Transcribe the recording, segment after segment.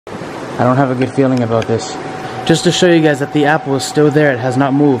I don't have a good feeling about this. Just to show you guys that the apple is still there, it has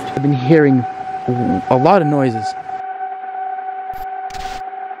not moved. I've been hearing a lot of noises.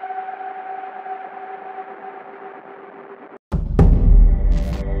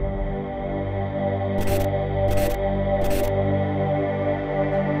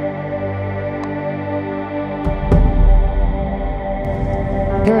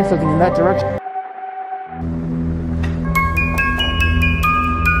 Hearing something in that direction.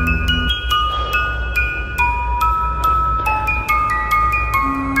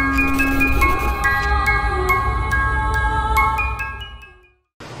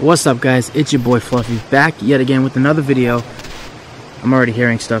 What's up guys, it's your boy Fluffy, back yet again with another video. I'm already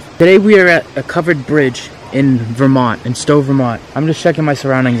hearing stuff. Today we are at a covered bridge in Vermont, in Stowe, Vermont. I'm just checking my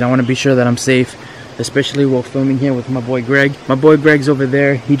surroundings. I want to be sure that I'm safe, especially while filming here with my boy Greg. My boy Greg's over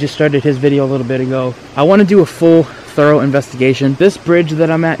there. He just started his video a little bit ago. I want to do a full, thorough investigation. This bridge that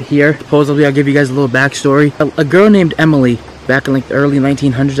I'm at here, supposedly, I'll give you guys a little backstory. A girl named Emily, back in like the early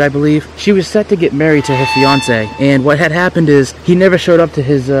 1900s, I believe, she was set to get married to her fiance, and what had happened is he never showed up to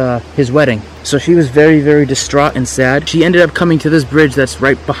his wedding. So she was very, very distraught and sad. She ended up coming to this bridge that's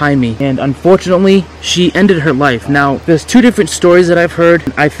right behind me, and unfortunately she ended her life. Now there's two different stories that I've heard.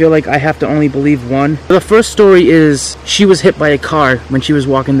 I feel like I have to only believe one. The first story is she was hit by a car when she was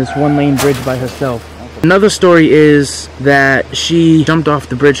walking this one-lane bridge by herself. Another story is that she jumped off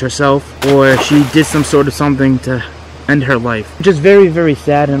the bridge herself, or she did some sort of something to end her life, which is very, very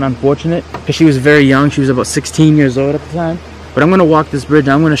sad and unfortunate because she was very young. She was about 16 years old at the time. But I'm going to walk this bridge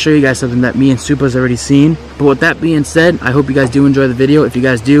and I'm going to show you guys something that me and Supa's already seen. But with that being said, I hope you guys do enjoy the video. If you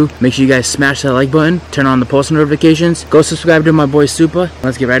guys do, make sure you guys smash that like button, turn on the post notifications, go subscribe to my boy Supa.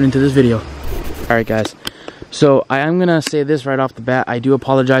 Let's get right into this video. Alright guys, so I am going to say this right off the bat. I do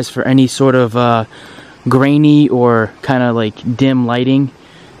apologize for any sort of grainy or kind of like dim lighting.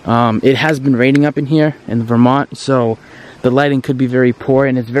 It has been raining up in here in Vermont, so the lighting could be very poor,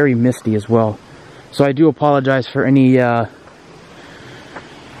 and it's very misty as well. So I do apologize for any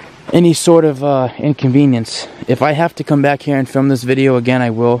sort of inconvenience. If I have to come back here and film this video again,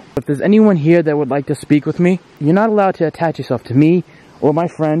 I will. If there's anyone here that would like to speak with me, you're not allowed to attach yourself to me or my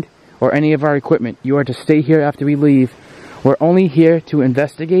friend or any of our equipment. You are to stay here after we leave. We're only here to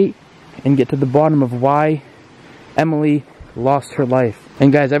investigate and get to the bottom of why Emily lost her life.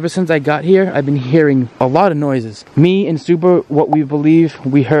 And guys, ever since I got here, I've been hearing a lot of noises. Me and Supa, what we believe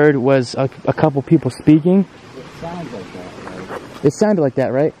we heard was a couple people speaking. It sounds like that, right? It sounded like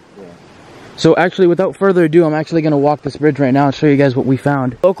that, right? Yeah. So actually, without further ado, I'm actually going to walk this bridge right now and show you guys what we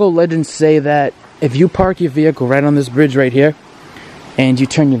found. Local legends say that if you park your vehicle right on this bridge right here, and you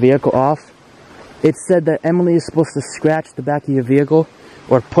turn your vehicle off, it's said that Emily is supposed to scratch the back of your vehicle,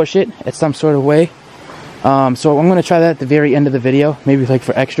 or push it at some sort of way. So I'm going to try that at the very end of the video, maybe like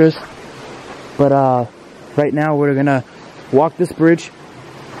for extras. But right now we're going to walk this bridge.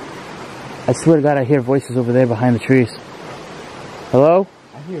 I swear to God, I hear voices over there behind the trees. Hello?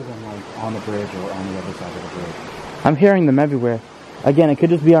 I hear them like on the bridge or on the other side of the bridge. I'm hearing them everywhere. Again, it could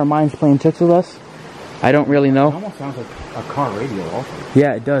just be our minds playing tricks with us. I don't really know. It almost sounds like a car radio also.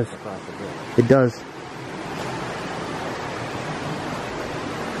 Yeah, it does. Across the bridge. It does.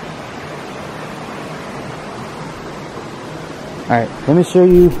 Alright, let me show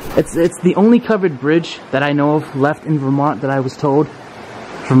you. It's the only covered bridge that I know of left in Vermont that I was told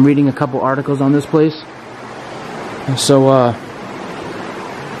from reading a couple articles on this place. And so,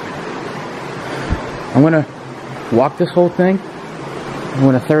 I'm gonna walk this whole thing. I'm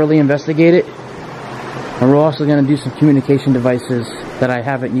gonna thoroughly investigate it. And we're also gonna do some communication devices that I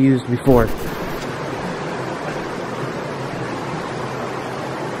haven't used before.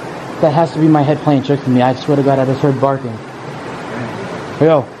 That has to be my head playing tricks with me. I swear to God, I just heard barking.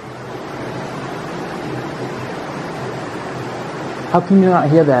 Yo. How can you not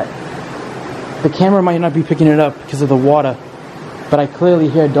hear that? The camera might not be picking it up because of the water, but I clearly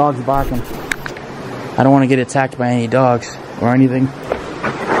hear dogs barking. I don't want to get attacked by any dogs or anything.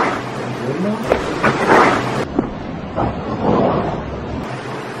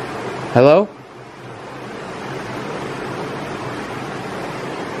 Hello?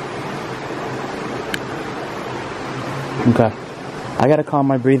 Okay. I gotta calm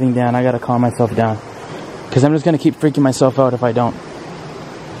my breathing down. I gotta calm myself down. Because I'm just gonna keep freaking myself out if I don't.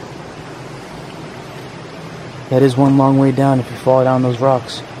 That is one long way down if you fall down those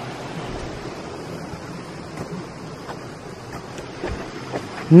rocks.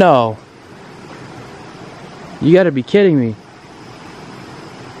 No. You gotta be kidding me.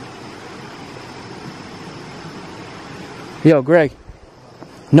 Yo, Greg.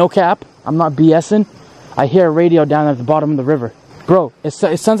 No cap. I'm not BSing. I hear a radio down at the bottom of the river. Bro, it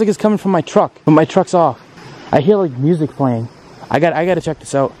sounds like it's coming from my truck, but my truck's off. I hear like music playing. I gotta check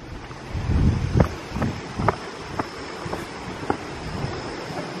this out.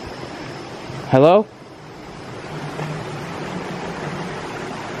 Hello?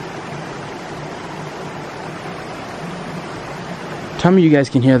 Tell me you guys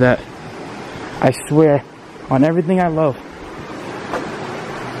can hear that. I swear, on everything I love,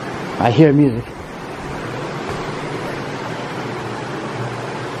 I hear music.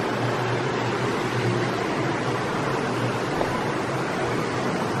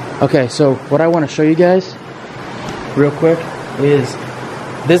 Okay, so what I want to show you guys real quick is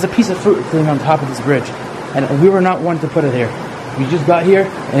there's a piece of fruit sitting on top of this bridge, and we were not one to put it here. We just got here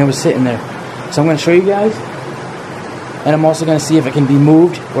and it was sitting there. So I'm going to show you guys, and I'm also going to see if it can be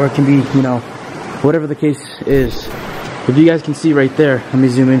moved or it can be, you know, whatever the case is. If you guys can see right there, let me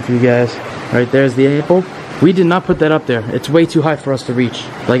zoom in for you guys. Right there's the apple. We did not put that up there. It's way too high for us to reach.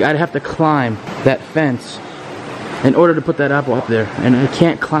 Like, I'd have to climb that fence in order to put that apple up there, and I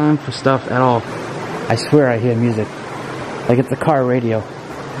can't climb for stuff at all. I swear I hear music, like it's a car radio.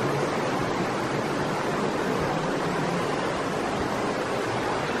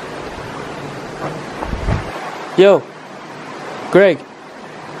 Yo, Greg,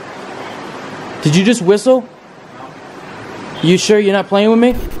 did you just whistle? You sure you're not playing with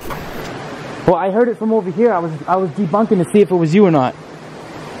me? Well, I heard it from over here. I was debunking to see if it was you or not.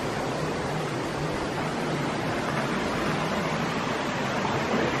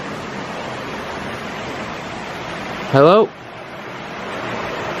 Hello?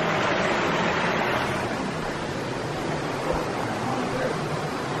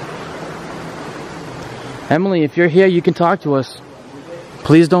 Emily, if you're here, you can talk to us.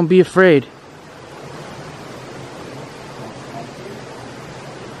 Please don't be afraid.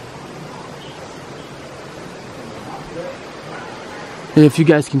 If you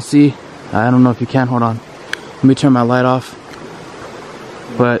guys can see, I don't know if you can, hold on. Let me turn my light off.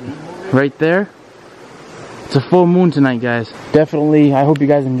 But right there, it's a full moon tonight, guys. Definitely, I hope you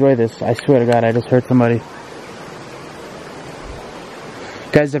guys enjoy this. I swear to God, I just heard somebody.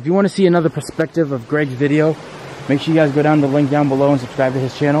 Guys, if you want to see another perspective of Greg's video, make sure you guys go down the link down below and subscribe to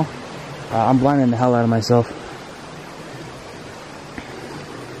his channel. I'm blinding the hell out of myself.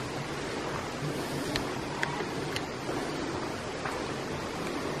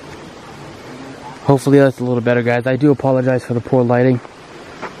 Hopefully that's a little better, guys. I do apologize for the poor lighting.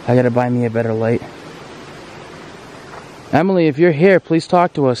 I gotta buy me a better light. Emily, if you're here, please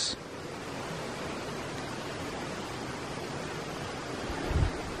talk to us.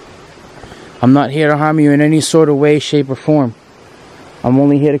 I'm not here to harm you in any sort of way, shape, or form. I'm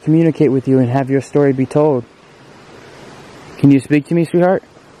only here to communicate with you and have your story be told. Can you speak to me, sweetheart?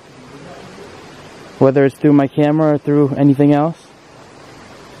 Whether it's through my camera or through anything else?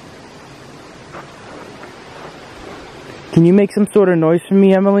 Can you make some sort of noise for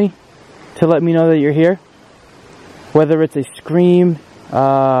me, Emily, to let me know that you're here? Whether it's a scream,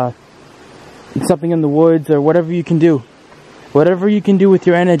 something in the woods, or whatever you can do. Whatever you can do with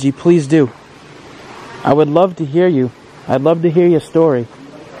your energy, please do. I would love to hear you. I'd love to hear your story.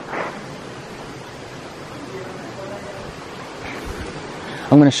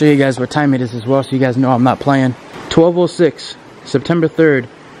 I'm going to show you guys what time it is as well, so you guys know I'm not playing. 12:06, September 3rd,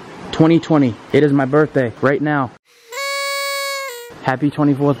 2020. It is my birthday, right now. Happy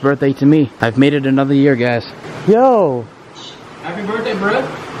 24th birthday to me. I've made it another year, guys. Yo! Happy birthday, bro!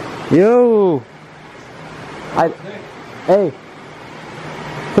 Yo! Hey!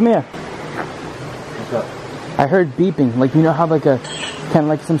 Come here. What's up? I heard beeping. Like, you know how like a, kind of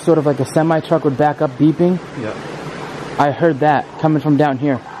like some sort of like a semi-truck would back up beeping? Yeah. I heard that coming from down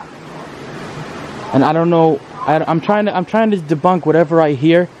here. And I don't know, I'm trying to debunk whatever I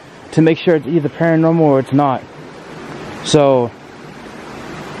hear to make sure it's either paranormal or it's not. So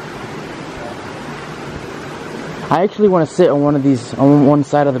I actually want to sit on one of these, on one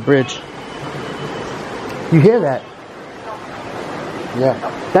side of the bridge. You hear that? Yeah.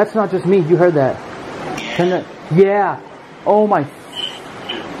 That's not just me, you heard that. Yeah. Oh my.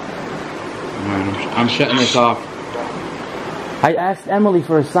 I'm shutting this off. I asked Emily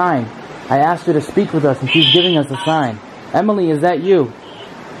for a sign. I asked her to speak with us and she's giving us a sign. Emily, is that you?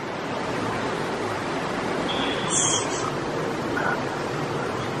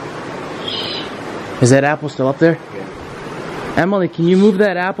 Is that apple still up there? Yeah. Emily, can you move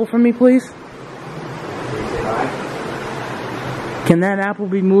that apple for me, please? Can that apple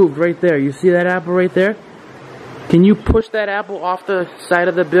be moved right there? You see that apple right there? Can you push that apple off the side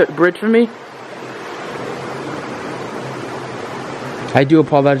of the bridge for me? I do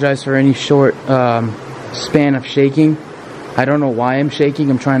apologize for any short span of shaking. I don't know why I'm shaking.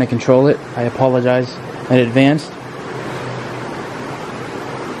 I'm trying to control it. I apologize in advance.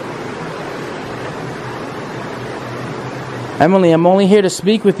 Emily, I'm only here to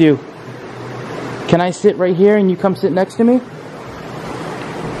speak with you. Can I sit right here and you come sit next to me?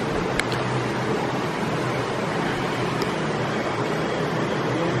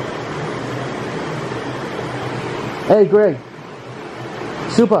 Hey, Greg.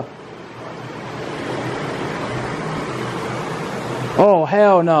 Supa. Oh,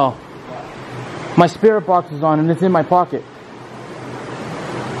 hell no. My spirit box is on and it's in my pocket.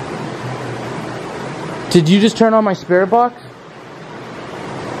 Did you just turn on my spirit box?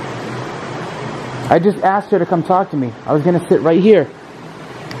 I just asked her to come talk to me. I was gonna sit right here.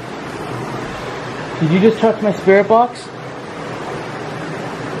 Did you just touch my spirit box?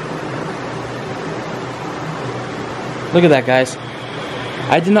 Look at that, guys.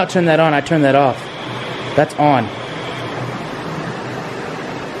 I did not turn that on, I turned that off. That's on.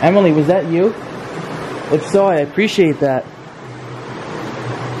 Emily, was that you? If so, I appreciate that.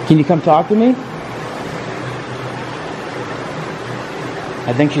 Can you come talk to me?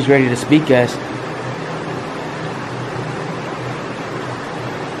 I think she's ready to speak, guys.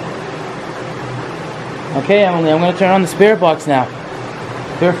 Okay, Emily, I'm going to turn on the spirit box now.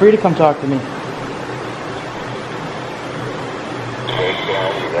 Feel free to come talk to me.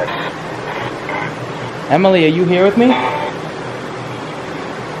 Emily, are you here with me?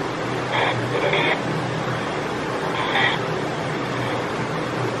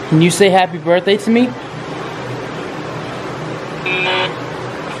 Can you say happy birthday to me?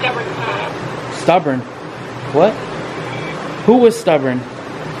 Stubborn. What? Who was stubborn?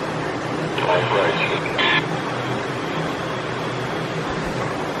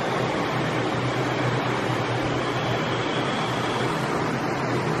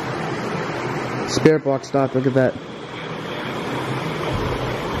 Spirit box stopped. Look at that.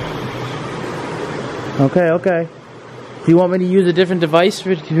 Okay. Do you want me to use a different device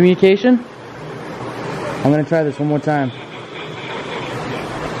for communication? I'm gonna try this one more time.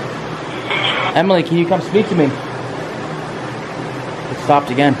 Emily, can you come speak to me? It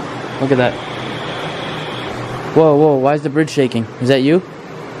stopped again. Look at that. Whoa, why is the bridge shaking? Is that you?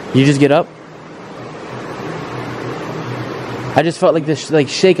 Did you just get up? I just felt like this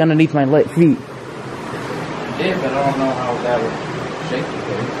shake underneath my feet. I did, but I don't know how that would shake the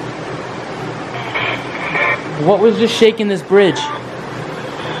thing. What was just shaking this bridge?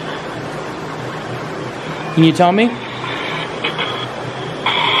 Can you tell me?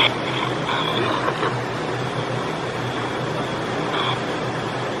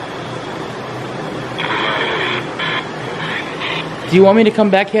 Do you want me to come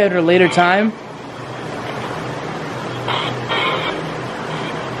back here at a later time?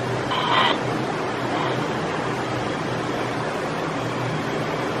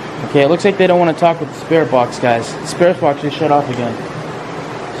 Okay, it looks like they don't want to talk with the spirit box, guys. The spirit box just shut off again.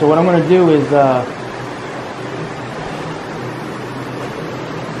 So what I'm going to do is,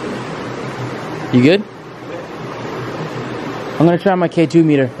 you good? I'm going to try my K2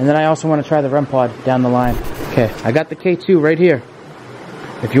 meter, and then I also want to try the REM pod down the line. Okay, I got the K2 right here.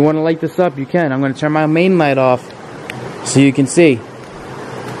 If you want to light this up, you can. I'm going to turn my main light off so you can see.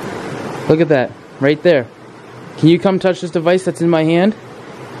 Look at that, right there. Can you come touch this device that's in my hand?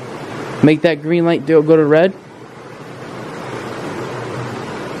 Make that green light go to red.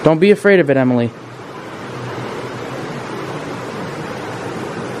 Don't be afraid of it, Emily.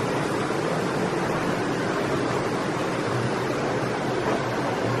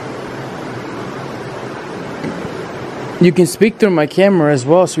 You can speak through my camera as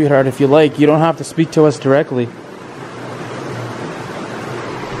well, sweetheart, if you like. You don't have to speak to us directly.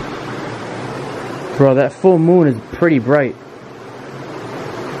 Bro, that full moon is pretty bright.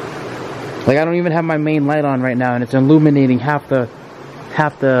 Like, I don't even have my main light on right now, and it's illuminating half the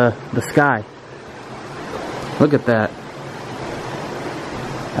sky. Look at that.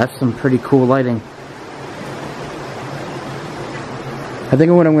 That's some pretty cool lighting. I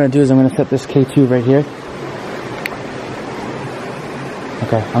think what I'm going to do is I'm going to set this K2 right here.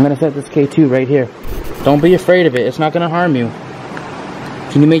 Okay, I'm going to set this K2 right here. Don't be afraid of it. It's not going to harm you.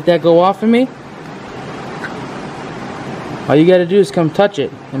 Can you make that go off for me? All you got to do is come touch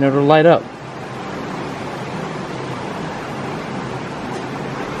it, and it'll light up.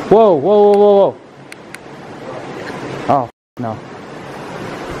 Whoa. Oh, no.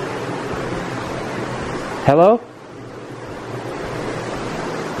 Hello?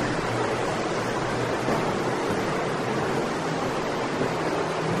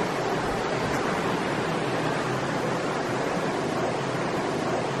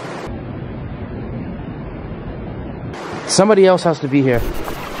 Somebody else has to be here.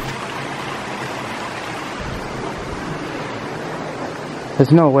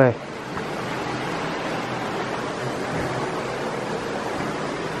 There's no way.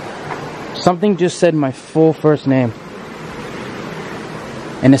 Something just said my full first name.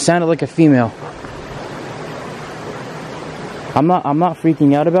 And it sounded like a female. I'm not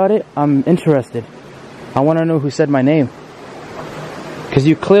freaking out about it. I'm interested. I want to know who said my name. Because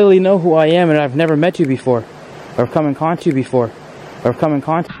you clearly know who I am and I've never met you before. Or come in contact with you before. Or come in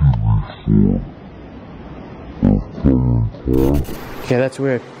contact. Okay, that's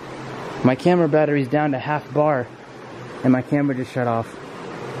weird. My camera battery's down to half bar. And my camera just shut off.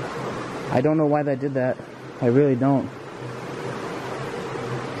 I don't know why that did that. I really don't.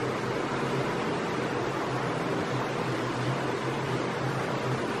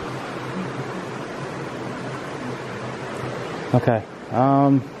 Okay,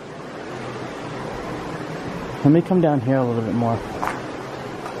 let me come down here a little bit more.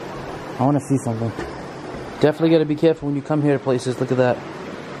 I want to see something. Definitely got to be careful when you come here to places. Look at that.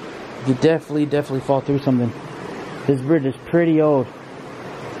 You definitely fall through something. This bridge is pretty old.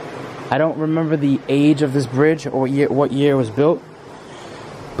 I don't remember the age of this bridge or what year it was built,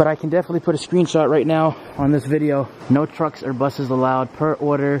 but I can definitely put a screenshot right now on this video. No trucks or buses allowed per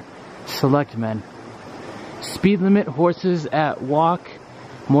order. Selectmen. Speed limit, horses at walk,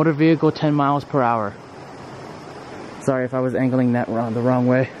 motor vehicle 10 miles per hour. Sorry if I was angling that the wrong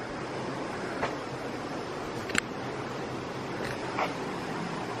way.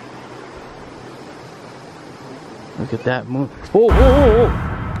 Look at that move. Whoa, whoa, whoa, whoa.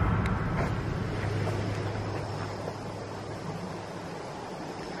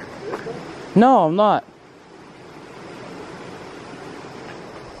 No, I'm not.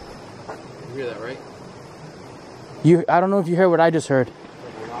 You hear that, right? I don't know if you heard what I just heard.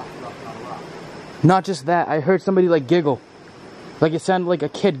 Not just that, I heard somebody like giggle. Like it sounded like a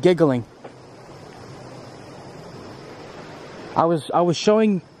kid giggling. I was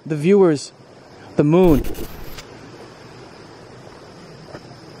showing the viewers the moon.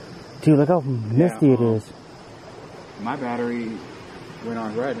 Dude, look how misty it is. My battery went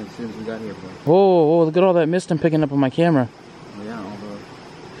on red as soon as we got here, bro. Whoa, whoa, look at all that mist I'm picking up on my camera. Yeah, all the...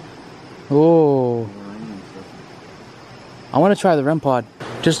 Whoa. I want to try the REM pod,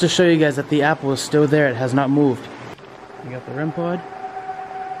 just to show you guys that the apple is still there. It has not moved. We got the REM pod.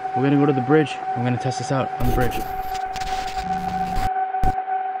 We're going to go to the bridge. I'm going to test this out on the bridge.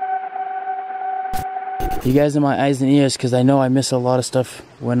 You guys are my eyes and ears because I know I miss a lot of stuff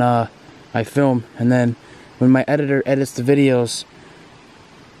when I film. And then when my editor edits the videos,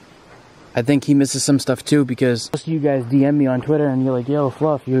 I think he misses some stuff too, because most of you guys DM me on Twitter and you're like, yo,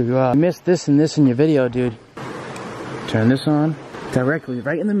 Fluff, you missed this and this in your video, dude. Turn this on directly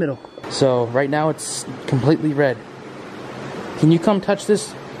right in the middle. So right now it's completely red. Can you come touch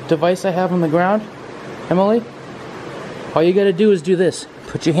this device I have on the ground, Emily? All you gotta do is do this.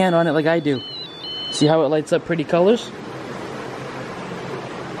 Put your hand on it like I do. See how it lights up pretty colors?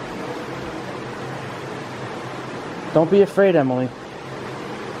 Don't be afraid, Emily.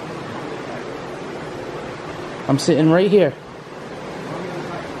 I'm sitting right here.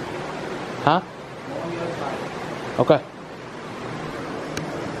 Huh? Okay.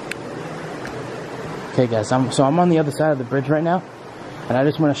 Okay guys, so I'm on the other side of the bridge right now, and I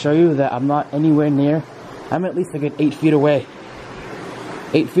just want to show you that I'm not anywhere near. I'm at least a good 8 feet away.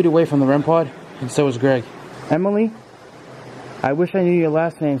 8 feet away from the REM pod, and so is Greg. Emily, I wish I knew your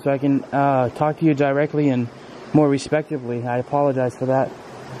last name so I can talk to you directly and more respectively. I apologize for that.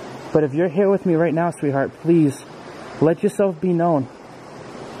 But if you're here with me right now, sweetheart, please let yourself be known.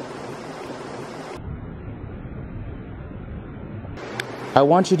 I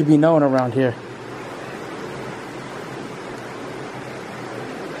want you to be known around here.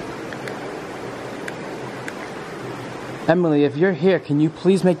 Emily, if you're here, can you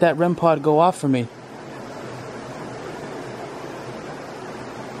please make that REM pod go off for me?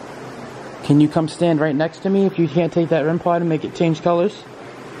 Can you come stand right next to me if you can't take that REM pod and make it change colors?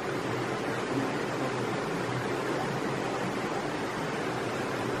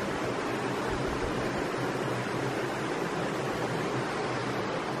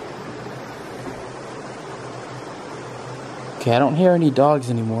 Okay, I don't hear any dogs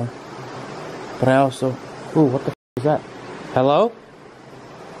anymore. But I also... Ooh, what the f is that? Hello?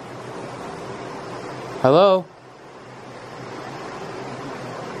 Hello?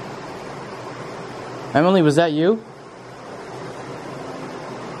 Emily, was that you?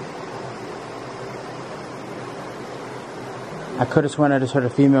 I could have sworn I just heard a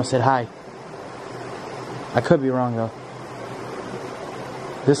female said hi. I could be wrong though.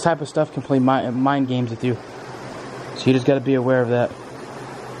 This type of stuff can play mind games with you. So you just got to be aware of that.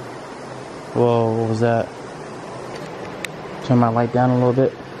 Whoa, what was that? Turn my light down a little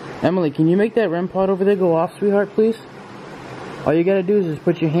bit. Emily, can you make that REM pod over there go off, sweetheart, please? All you got to do is just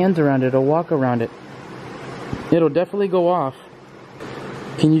put your hands around it or walk around it. It'll definitely go off.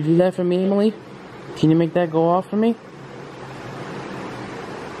 Can you do that for me, Emily? Can you make that go off for me?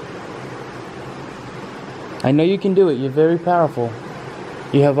 I know you can do it. You're very powerful.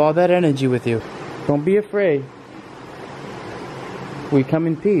 You have all that energy with you. Don't be afraid. We come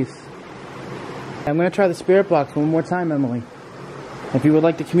in peace. I'm going to try the spirit box one more time, Emily. If you would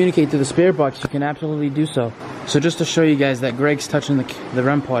like to communicate through the spirit box, you can absolutely do so. So just to show you guys that Greg's touching the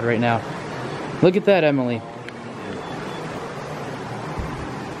REM pod right now. Look at that, Emily.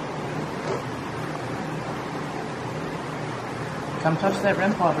 Come touch that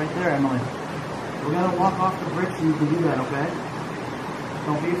REM pod right there, Emily. We're gonna walk off the bridge so you can do that, okay?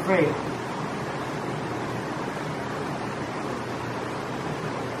 Don't be afraid.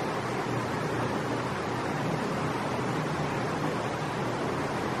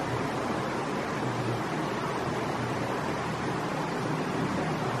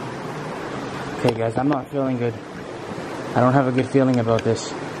 Okay guys, I'm not feeling good. I don't have a good feeling about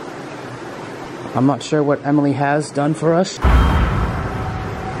this. I'm not sure what Emily has done for us.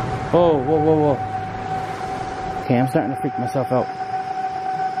 Oh, whoa, whoa, whoa. Okay, I'm starting to freak myself out.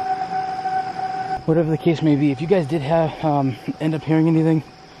 Whatever the case may be, if you guys did have end up hearing anything,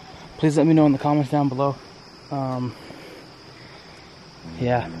 please let me know in the comments down below.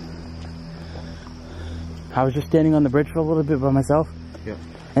 Yeah. I was just standing on the bridge for a little bit by myself. Yeah.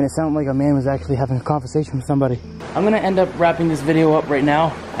 And it sounded like a man was actually having a conversation with somebody. I'm gonna end up wrapping this video up right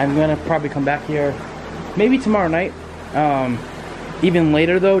now. I'm gonna probably come back here maybe tomorrow night. Even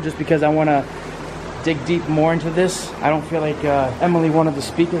later though, just because I wanna dig deep more into this. I don't feel like Emily wanted to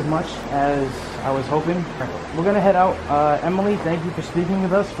speak as much as I was hoping. We're gonna head out. Emily, thank you for speaking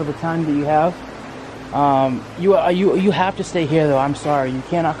with us for the time that you have. You have to stay here though. I'm sorry, you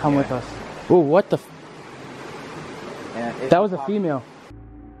cannot come with us. Oh, what the? And That was a female.